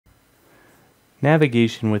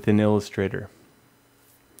Navigation within Illustrator.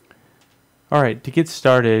 Alright, to get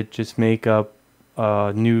started, just make up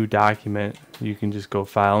a new document. You can just go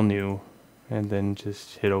File, New, and then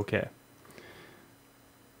just hit OK.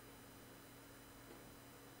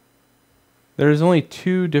 There's only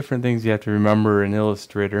two different things you have to remember in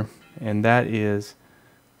Illustrator, and that is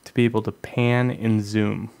to be able to pan and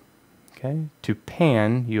zoom. Okay? To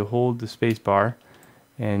pan, you hold the space bar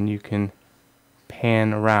and you can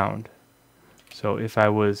pan around. So if I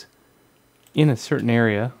was in a certain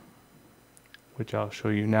area, which I'll show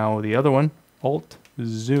you now, the other one, Alt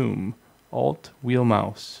Zoom. Alt wheel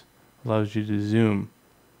mouse allows you to zoom.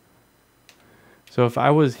 So if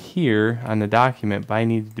I was here on the document but I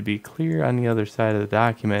needed to be clear on the other side of the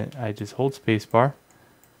document, I just hold spacebar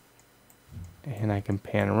and I can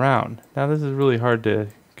pan around. Now this is really hard to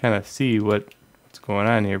kind of see what's going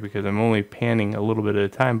on here because I'm only panning a little bit at a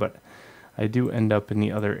time, but I do end up in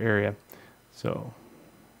the other area. So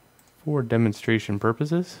for demonstration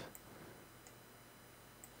purposes,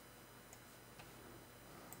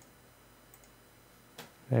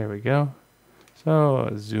 there we go.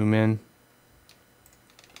 So zoom in.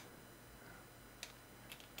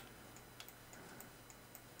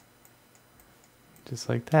 Just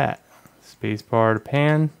like that. Spacebar to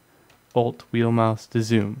pan, Alt wheel mouse to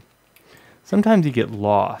zoom. Sometimes you get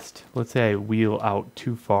lost. Let's say I wheel out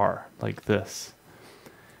too far, like this.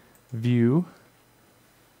 View,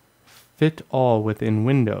 fit all within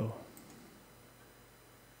window.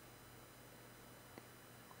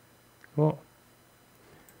 Cool.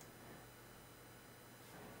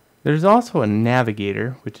 There's also a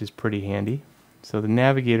navigator, which is pretty handy. So the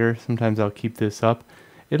navigator, sometimes I'll keep this up.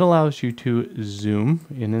 It allows you to zoom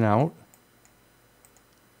in and out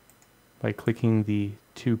by clicking the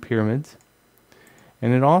two pyramids.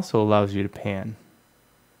 And it also allows you to pan.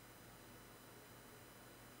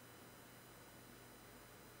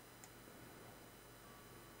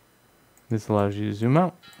 This allows you to zoom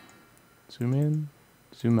out, zoom in,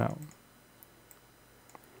 zoom out.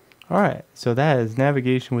 Alright, so that is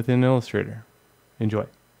navigation within Illustrator. Enjoy.